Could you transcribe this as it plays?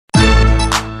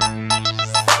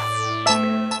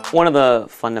One of the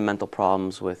fundamental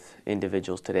problems with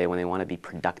individuals today when they want to be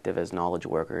productive as knowledge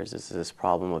workers is this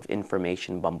problem of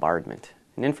information bombardment.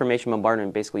 And information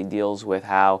bombardment basically deals with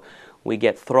how we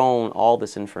get thrown all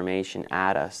this information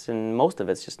at us, and most of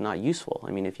it's just not useful.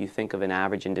 I mean, if you think of an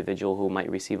average individual who might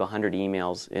receive 100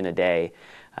 emails in a day,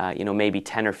 maybe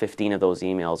 10 or 15 of those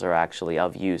emails are actually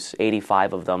of use.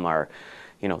 85 of them are,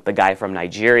 the guy from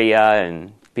Nigeria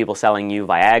and people selling you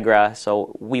Viagra.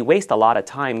 So we waste a lot of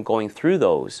time going through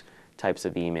those types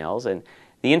of emails, and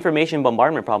the information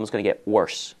bombardment problem is going to get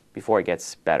worse before it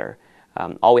gets better.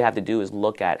 All we have to do is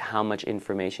look at how much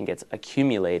information gets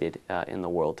accumulated in the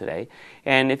world today.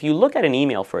 And if you look at an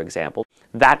email, for example,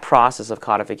 that process of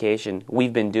codification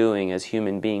we've been doing as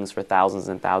human beings for thousands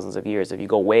and thousands of years. If you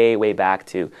go way, way back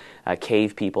to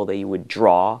cave people, they would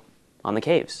draw on the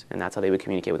caves, and that's how they would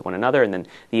communicate with one another. And then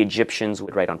the Egyptians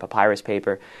would write on papyrus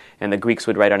paper, and the Greeks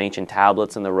would write on ancient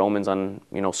tablets, and the Romans on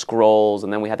scrolls.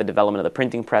 And then we had the development of the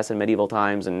printing press in medieval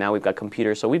times, and now we've got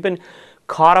computers. So we've been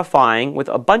codifying with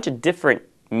a bunch of different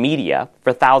media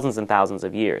for thousands and thousands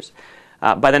of years.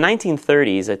 By the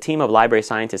 1930s, a team of library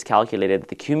scientists calculated that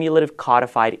the cumulative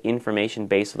codified information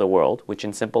base of the world, which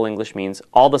in simple English means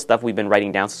all the stuff we've been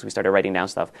writing down since we started writing down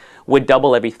stuff, would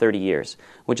double every 30 years,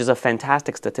 which is a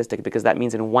fantastic statistic because that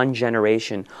means in one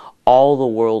generation, all the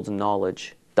world's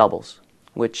knowledge doubles,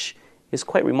 which is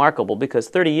quite remarkable because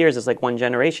 30 years is like one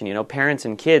generation. Parents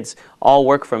and kids all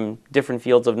work from different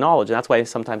fields of knowledge, and that's why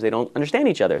sometimes they don't understand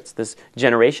each other. It's this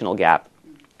generational gap.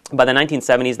 By the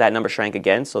 1970s, that number shrank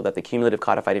again so that the cumulative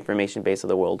codified information base of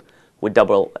the world would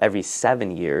double every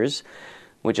 7 years,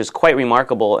 which is quite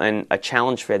remarkable and a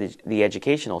challenge for the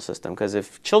educational system. Because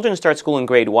if children start school in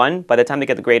grade 1, by the time they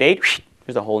get to grade 8,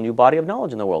 there's a whole new body of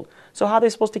knowledge in the world. So how are they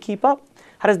supposed to keep up?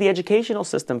 How does the educational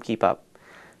system keep up?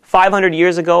 500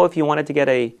 years ago, if you wanted to get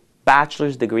a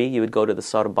bachelor's degree, you would go to the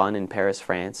Sorbonne in Paris,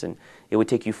 France, and it would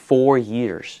take you 4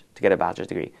 years to get a bachelor's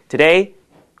degree. Today,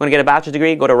 you want to get a bachelor's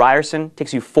degree, go to Ryerson, it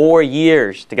takes you 4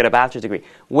 years to get a bachelor's degree.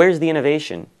 Where's the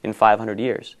innovation in 500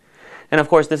 years? And of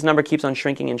course, this number keeps on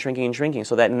shrinking and shrinking and shrinking,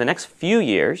 so that in the next few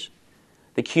years,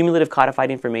 the cumulative codified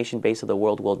information base of the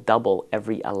world will double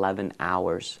every 11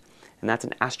 hours. And that's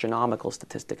an astronomical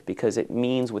statistic because it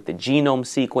means with the genome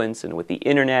sequence and with the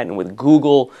internet and with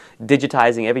Google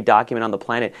digitizing every document on the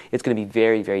planet, it's going to be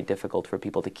very, very difficult for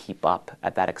people to keep up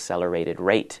at that accelerated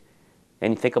rate.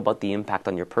 And you think about the impact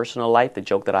on your personal life. The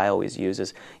joke that I always use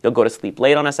is you'll go to sleep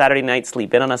late on a Saturday night,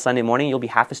 sleep in on a Sunday morning, you'll be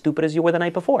half as stupid as you were the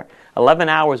night before. 11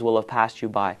 hours will have passed you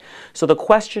by. So the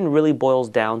question really boils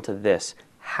down to this.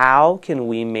 How can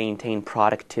we maintain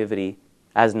productivity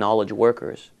as knowledge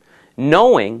workers,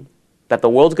 knowing that the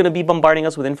world's going to be bombarding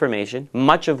us with information,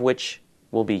 much of which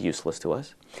will be useless to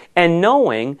us, and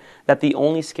knowing that the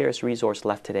only scarce resource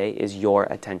left today is your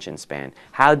attention span?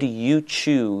 How do you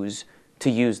choose to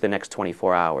use the next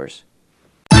 24 hours?